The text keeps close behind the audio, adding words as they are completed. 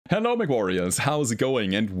Hello Mechwarriors, how's it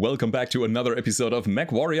going? And welcome back to another episode of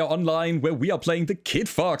Mechwarrior Online, where we are playing the Kid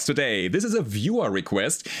Fox today. This is a viewer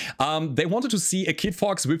request. They wanted to see a Kid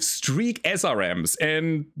Fox with streak SRMs,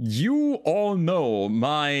 and you all know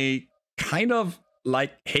my kind of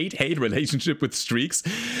like hate relationship with streaks.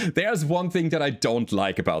 There's one thing that I don't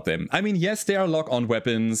like about them. I mean, yes, they are lock-on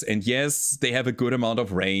weapons, and yes, they have a good amount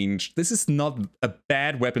of range. This is not a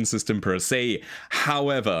bad weapon system per se.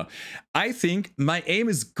 However, I think my aim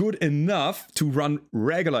is good enough to run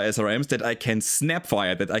regular SRMs that I can snap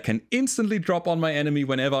fire, that I can instantly drop on my enemy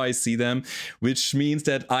whenever I see them, which means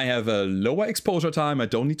that I have a lower exposure time, I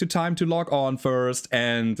don't need to time to lock on first,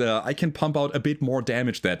 and I can pump out a bit more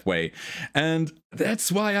damage that way. And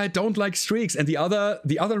that's why I don't like streaks. And the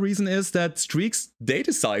other reason is that streaks, they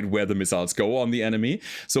decide where the missiles go on the enemy.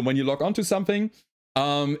 So when you lock onto something,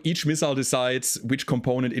 each missile decides which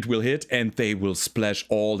component it will hit, and they will splash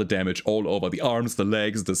all the damage all over the arms, the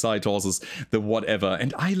legs, the side torsos, the whatever.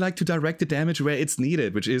 And I like to direct the damage where it's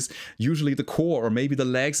needed, which is usually the core or maybe the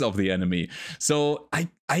legs of the enemy. So I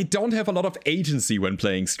don't have a lot of agency when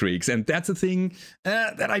playing streaks, and that's a thing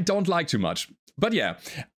that I don't like too much. But yeah,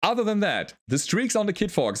 other than that, the streaks on the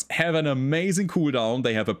Kid Fox have an amazing cooldown.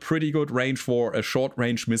 They have a pretty good range for a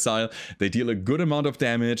short-range missile. They deal a good amount of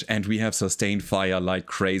damage, and we have sustained fire like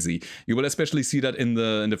crazy. You will especially see that in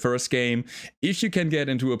the first game. If you can get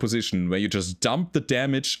into a position where you just dump the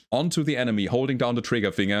damage onto the enemy, holding down the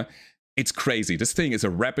trigger finger, it's crazy. This thing is a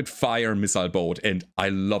rapid-fire missile boat, and I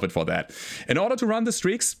love it for that. In order to run the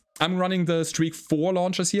streaks, I'm running the Streak 4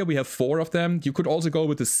 launchers here. We have 4 of them. You could also go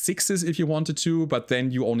with the 6s if you wanted to, but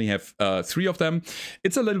then you only have 3 of them.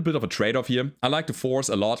 It's a little bit of a trade-off here. I like the 4s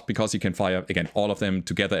a lot because you can fire, again, all of them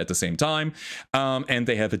together at the same time. And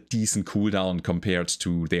they have a decent cooldown compared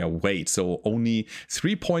to their weight. So only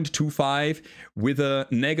 3.25 with a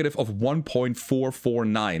negative of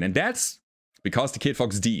 1.449. And that's because the Kid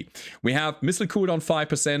Fox D. We have missile cooldown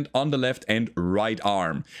 5% on the left and right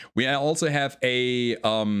arm. We also have a,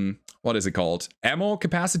 what is it called? Ammo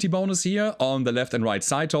capacity bonus here on the left and right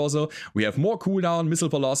side torso. We have more cooldown, missile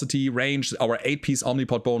velocity, range. Our 8-piece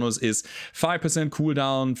Omnipod bonus is 5%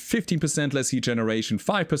 cooldown, 15% less heat generation,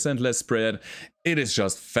 5% less spread. It is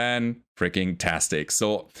just fan-freaking-tastic.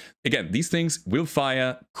 So again, these things will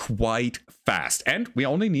fire quite fast. And we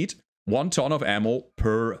only need 1 ton of ammo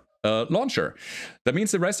per launcher. That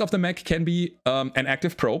means the rest of the mech can be an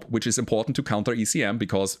active probe, which is important to counter ECM,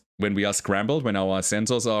 because when we are scrambled, when our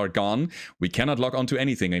sensors are gone, we cannot lock onto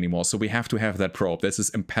anything anymore. So we have to have that probe. This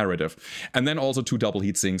is imperative. And then also 2 double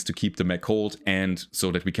heat sinks to keep the mech cold and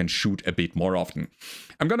so that we can shoot a bit more often.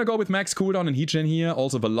 I'm gonna go with max cooldown and heat gen here.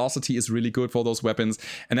 Also velocity is really good for those weapons.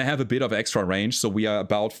 And I have a bit of extra range. So we are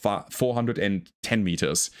about 410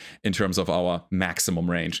 meters in terms of our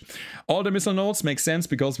maximum range. All the missile nodes make sense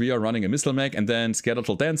because we are running a missile mech, and then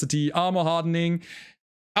skeletal density, armor hardening.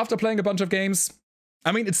 After playing a bunch of games,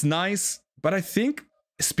 I mean, it's nice, but I think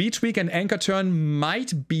speed tweak and anchor turn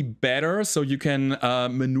might be better, so you can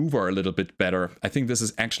maneuver a little bit better. I think this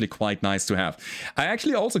is actually quite nice to have. I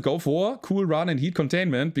actually also go for cool run and heat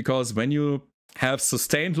containment, because when you have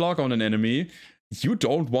sustained lock on an enemy, you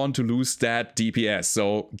don't want to lose that DPS,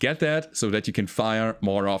 so get that so that you can fire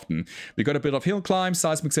more often. We got a bit of hill climb,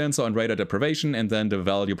 seismic sensor, and radar deprivation, and then the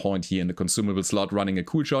value point here in the consumable slot, running a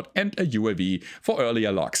cool shot and a UAV for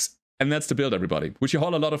earlier locks. And that's the build, everybody. Wish you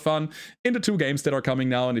all a lot of fun in the 2 games that are coming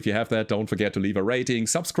now. And if you have that, don't forget to leave a rating.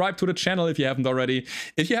 Subscribe to the channel if you haven't already.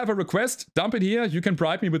 If you have a request, dump it here. You can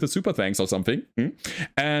bribe me with a super thanks or something.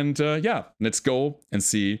 And yeah, let's go and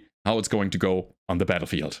see how it's going to go on the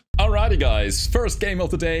battlefield. Alrighty guys, first game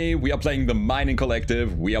of the day. We are playing the Mining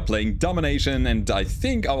Collective, we are playing Domination, and I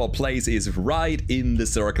think our place is right in the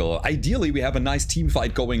circle. Ideally, we have a nice team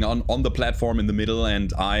fight going on the platform in the middle,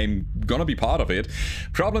 and I'm gonna be part of it.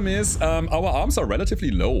 Problem is, our arms are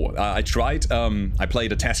relatively low. I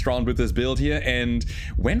played a test round with this build here, and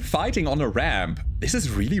when fighting on a ramp, this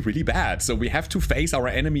is really bad. So we have to face our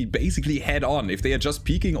enemy basically head on. If they are just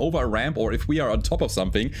peeking over a ramp, or if we are on top of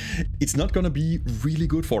something, it's not gonna be really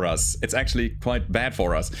good for us. It's actually quite bad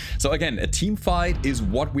for us. So again, a team fight is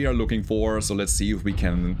what we are looking for. So let's see if we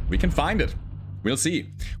can find it. We'll see.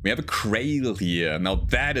 We have a Krail here. Now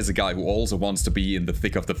that is a guy who also wants to be in the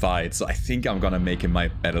thick of the fight. So I think I'm gonna make him my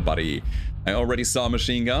battle buddy. I already saw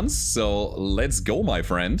machine guns, so let's go, my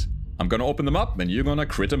friend. I'm gonna open them up and you're gonna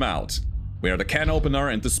crit them out. We are the can opener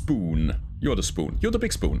and the spoon. You're the spoon. You're the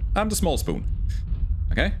big spoon. I'm the small spoon.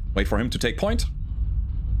 Okay, wait for him to take point.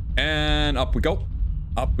 And up we go.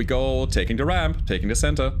 Up we go, taking the ramp, taking the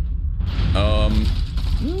center.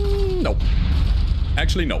 No.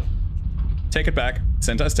 Actually, no. Take it back.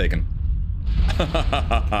 Center is taken.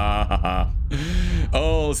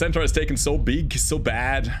 Oh, Centaur is taken so big, so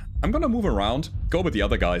bad. I'm gonna move around. Go with the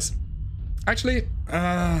other guys. Actually,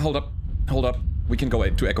 hold up. Hold up. We can go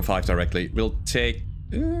to Echo 5 directly. We'll take...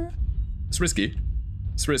 it's risky.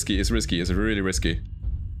 It's risky, it's risky, it's really risky.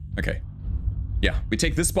 Okay. Yeah, we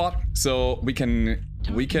take this spot, so we can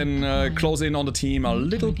close in on the team a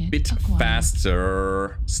little bit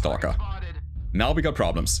faster. Stalker. Now we got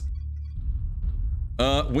problems.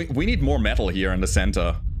 We need more metal here in the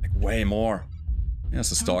center. Like, way more.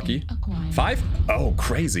 There's a Stalky. 5? Oh,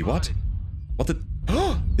 crazy, what? What the...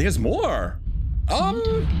 Oh, there's more!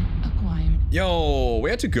 Yo,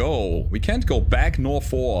 where to go? We can't go back nor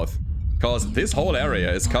forth, because this whole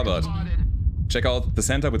area is covered. Check out the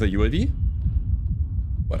center with the UAV.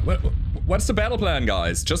 What's the battle plan,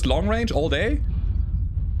 guys? Just long range all day?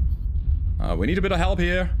 We need a bit of help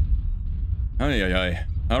here.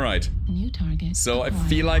 Alright. So I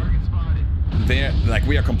feel like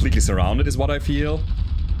we are completely surrounded is what I feel.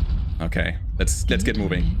 Okay, let's get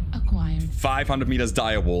moving. 500 meters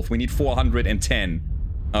dire wolf. We need 410.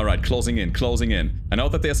 Alright, closing in, closing in. I know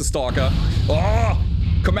that there's a stalker. Oh!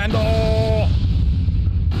 Commando!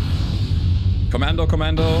 Commando.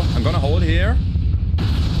 I'm gonna hold here.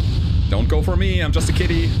 Don't go for me, I'm just a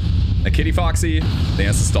kitty. A kitty foxy.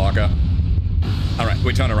 There's the stalker. Alright,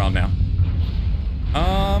 we turn around now.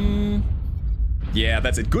 Yeah,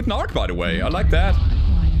 that's it. Good narc, by the way. I like that.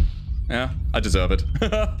 Yeah, I deserve it.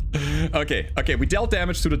 Okay, we dealt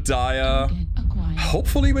damage to the dire.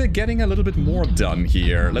 Hopefully we're getting a little bit more done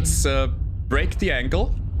here. Let's break the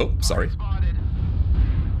angle. Oh, sorry.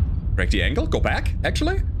 Break the angle? Go back,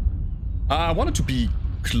 actually? I wanted to be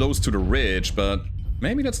close to the ridge, but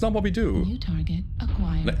maybe that's not what we do. New target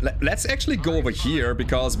acquired. Let's actually go over here,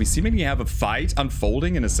 because we seemingly have a fight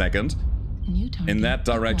unfolding in a second. In that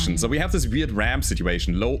direction. So we have this weird ramp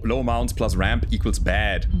situation. Low mounts plus ramp equals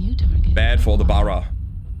bad. Bad for the Bara.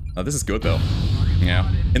 Oh, this is good though.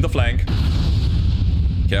 Yeah. In the flank.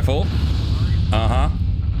 Careful. Uh-huh.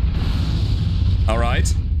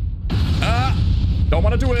 Alright. Don't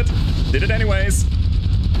want to do it. Did it anyways.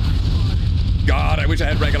 God, I wish I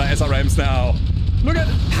had regular SRMs now. Look at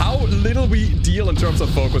how little we deal in terms of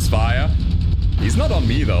focus fire. He's not on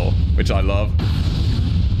me though, which I love.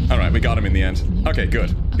 Alright, we got him in the end. Okay,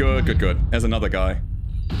 good. Good. There's another guy.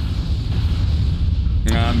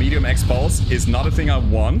 Medium X pulse is not a thing I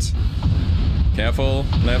want. Careful.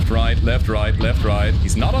 Left, right.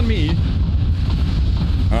 He's not on me.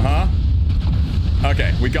 Uh-huh.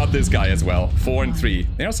 Okay, we got this guy as well. 4 and 3.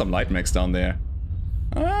 There are some light mechs down there.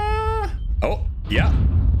 Oh, yeah.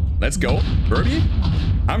 Let's go. Irby?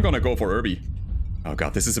 I'm gonna go for Irby. Oh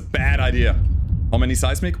god, this is a bad idea. How many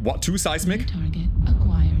seismic? What? 2 seismic? Target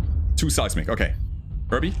acquired. 2 seismic, okay.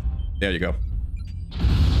 Irby? There you go.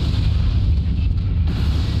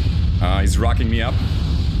 He's rocking me up.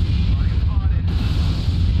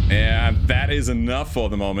 And that is enough for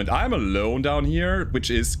the moment. I'm alone down here,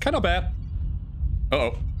 which is kind of bad.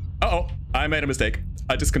 Uh-oh. I made a mistake.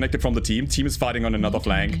 I disconnected from the team. Team is fighting on another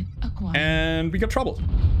flank. And we got trouble.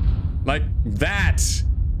 Like, that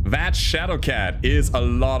Shadowcat is a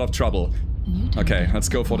lot of trouble. Okay, let's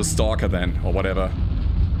go for the stalker then, or whatever.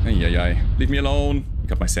 Leave me alone. You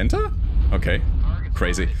got my center? Okay.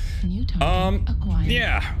 Crazy.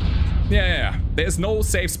 Yeah. There's no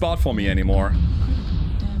safe spot for me anymore.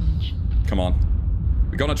 Come on.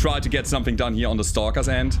 We're gonna try to get something done here on the stalker's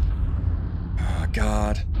end. Oh,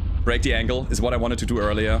 God. Break the angle is what I wanted to do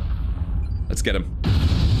earlier. Let's get him.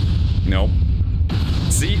 No.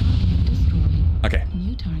 See? Okay.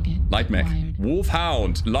 Light mech.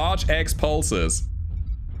 Wolfhound. Large X pulses.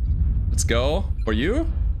 Let's go. For you?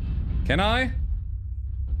 Can I?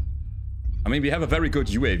 I mean, we have a very good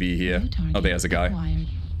UAV here. Oh, there's a guy.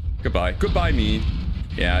 Goodbye. Goodbye, me.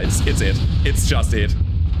 Yeah, it's it. It's just it.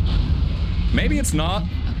 Maybe it's not.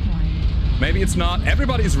 Maybe it's not.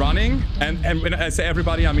 Everybody's running. And when I say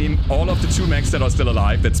everybody, I mean all of the 2 mechs that are still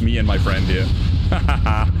alive. That's me and my friend here.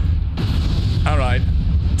 Alright.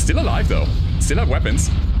 Still alive, though. Still have weapons.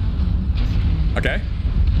 Okay.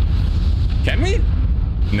 Can we?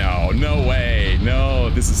 No, no way. No,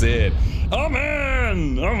 this is it. Oh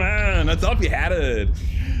man! Oh man! I thought we had it.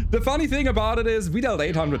 The funny thing about it is we dealt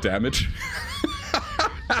 800 damage.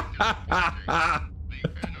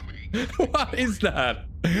 What is that?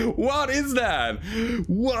 What is that?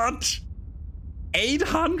 What?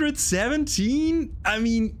 817? I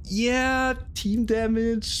mean, yeah, team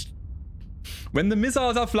damage. When the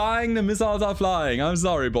missiles are flying, the missiles are flying. I'm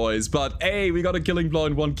sorry, boys. But, hey, we got a killing blow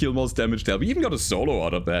and 1 kill most damage there. We even got a solo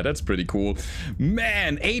out of that. That's pretty cool.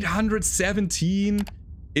 Man, 817.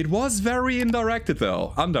 It was very indirected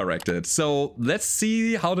though, undirected. So let's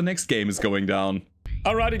see how the next game is going down.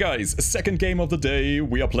 Alrighty guys, second game of the day.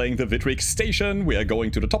 We are playing the Vitrig station. We are going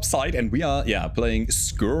to the top side and we are, playing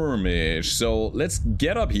skirmish. So let's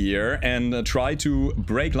get up here and try to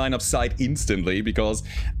break line of sight instantly because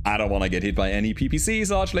I don't want to get hit by any PPCs,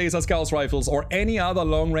 large lasers, Gauss rifles, or any other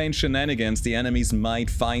long-range shenanigans the enemies might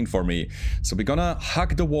find for me. So we're gonna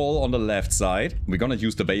hug the wall on the left side. We're gonna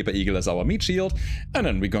use the Vapor Eagle as our meat shield. And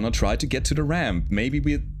then we're gonna try to get to the ramp. Maybe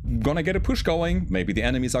we're gonna get a push going. Maybe the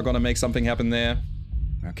enemies are gonna make something happen there.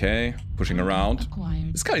 Okay, pushing around.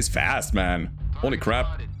 This guy is fast, man. Holy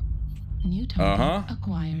crap. I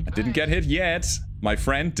didn't get hit yet. My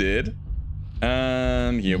friend did.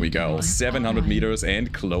 And here we go. 700 meters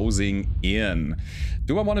and closing in.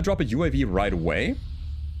 Do I want to drop a UAV right away?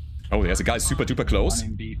 Oh, there's a guy super duper close.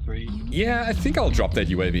 Yeah, I think I'll drop that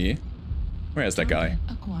UAV. Where is that guy?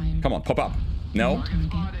 Come on, pop up. No.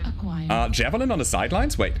 Javelin on the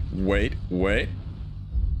sidelines? Wait.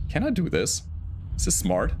 Can I do this? Is this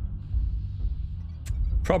smart?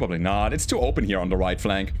 Probably not. It's too open here on the right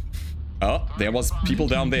flank. Oh, there was people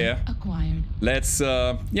down there. Let's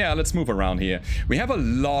move around here. We have a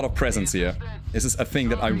lot of presence here. This is a thing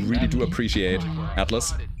that I really do appreciate.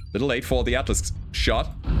 Atlas. Little late for the Atlas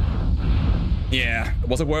shot. Yeah,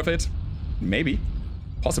 was it worth it? Maybe.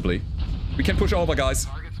 Possibly. We can push over, guys.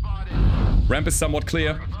 Ramp is somewhat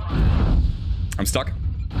clear. I'm stuck.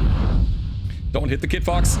 Don't hit the Kid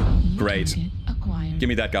Fox. Great. Give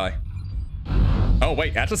me that guy. Oh,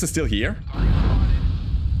 wait. Atlas is still here?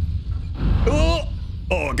 Oh!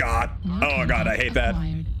 Oh, God. Oh, God. I hate that.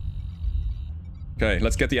 Okay,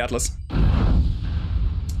 let's get the Atlas.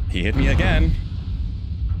 He hit me again.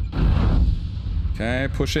 Okay,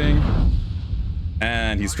 pushing.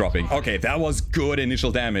 And he's dropping. Okay, that was good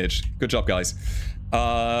initial damage. Good job, guys.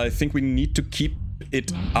 I think we need to keep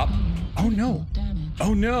it up. Oh, no.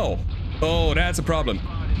 Oh, no. Oh, that's a problem.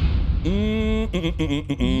 Leave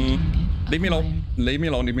me alone. Leave me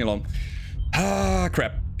alone. Leave me alone. Ah,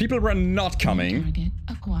 crap. People were not coming.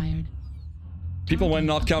 People were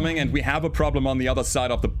not coming, and we have a problem on the other side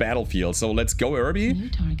of the battlefield. So let's go, Irby.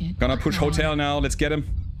 Gonna push hotel now. Let's get him.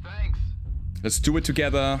 Let's do it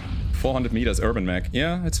together. 400 meters, urban mech.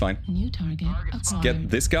 Yeah, it's fine. Let's get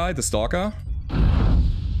this guy, the stalker.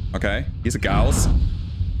 Okay, he's a Gauss.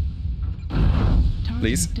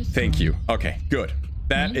 Please. Thank you. Okay, good.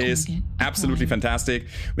 That is absolutely fantastic.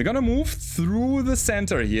 We're gonna move through the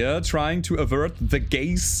center here, trying to avert the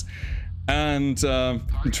gaze and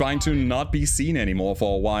trying to not be seen anymore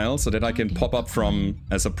for a while so that I can pop up from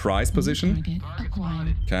a surprise position.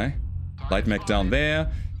 Okay. Light mech down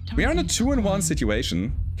there. We are in a 2-in-1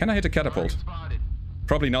 situation. Can I hit a catapult?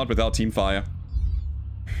 Probably not without team fire.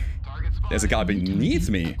 There's a guy beneath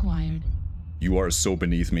me. You are so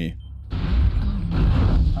beneath me.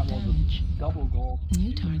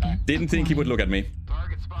 Didn't think he would look at me.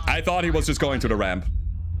 I thought he was just going to the ramp.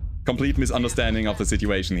 Complete misunderstanding of the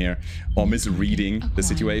situation here. Or misreading the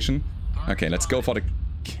situation. Okay, let's go for the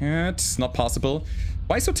cat. Not possible.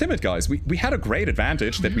 Why so timid, guys? We had a great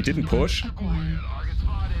advantage that we didn't push.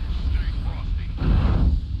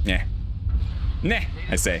 Yeah. Nah,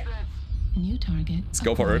 I say. Let's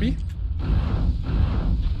go for Irby.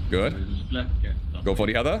 Good. Go for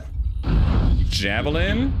the other.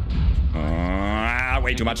 Javelin.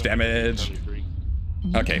 Way too much damage.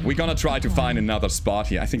 Okay, we're gonna try to find another spot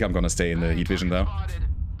here. I think I'm gonna stay in the heat vision though.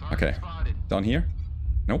 Okay. Down here?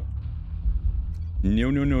 Nope.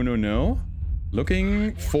 No.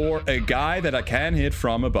 Looking for a guy that I can hit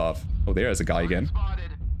from above. Oh, there's a guy again.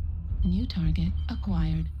 New target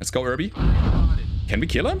acquired. Let's go, Irby. Can we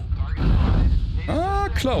kill him? Ah,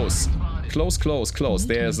 close. Close.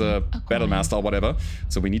 There's a battle master or whatever.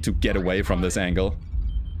 So we need to get away from this angle.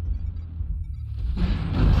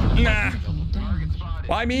 Nah.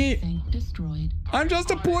 Why me? I'm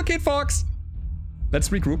just a poor Kid Fox. Let's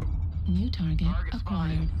regroup. New target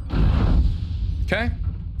acquired. Okay.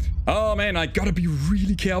 Oh man, I gotta be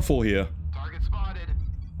really careful here.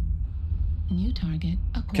 New target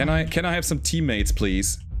acquired. Can I have some teammates,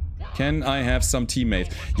 please? Can I have some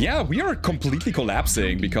teammates? Yeah, we are completely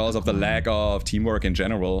collapsing because of the lack of teamwork in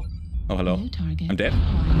general. Oh, hello. I'm dead.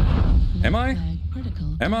 Am I?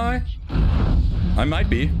 Am I? I might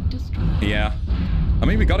be. Yeah. I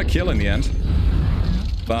mean, we got a kill in the end.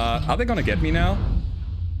 But are they gonna get me now?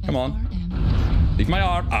 Come on. Leave my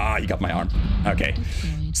arm. Ah, you got my arm. Okay.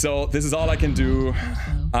 So this is all I can do.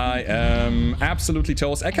 I am absolutely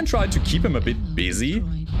toast. I can try to keep him a bit busy.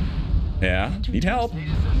 Yeah. Need help.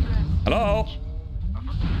 Hello?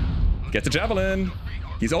 Get the javelin.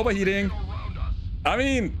 He's overheating. I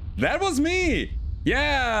mean, that was me.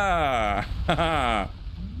 Yeah!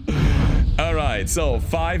 Alright, so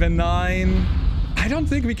 5 and 9. I don't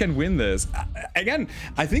think we can win this. Again,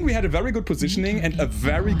 I think we had a very good positioning and a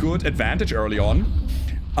very good advantage early on.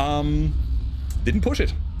 Didn't push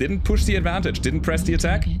it. Didn't push the advantage. Didn't press the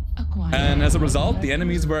attack. And as a result, the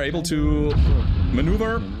enemies were able to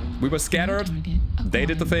maneuver. We were scattered. They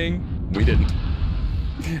did the thing. We didn't.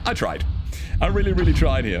 I tried. I really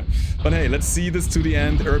tried here. But hey, let's see this to the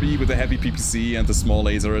end. Irby with the heavy PPC and the small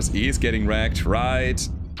lasers is getting wrecked right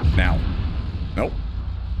now. Nope.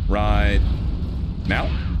 Right now.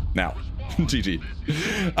 Now. GG.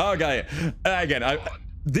 Okay. Again,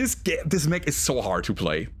 this mech is so hard to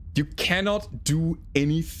play. You cannot do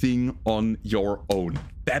anything on your own.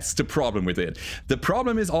 That's the problem with it. The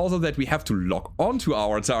problem is also that we have to lock onto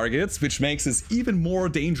our targets, which makes this even more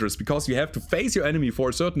dangerous because you have to face your enemy for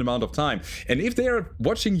a certain amount of time. And if they're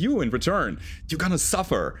watching you in return, you're gonna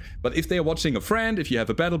suffer. But if they're watching a friend, if you have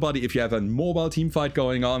a battle buddy, if you have a mobile team fight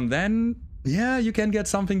going on, then yeah, you can get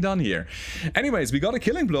something done here. Anyways, we got a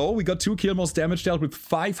killing blow. We got 2 kill most damage dealt with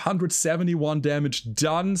 571 damage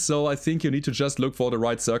done. So I think you need to just look for the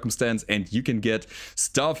right circumstance and you can get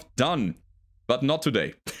stuff done. But not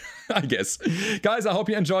today, I guess. Guys, I hope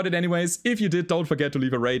you enjoyed it anyways. If you did, don't forget to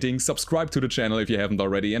leave a rating, subscribe to the channel if you haven't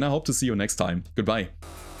already, and I hope to see you next time. Goodbye.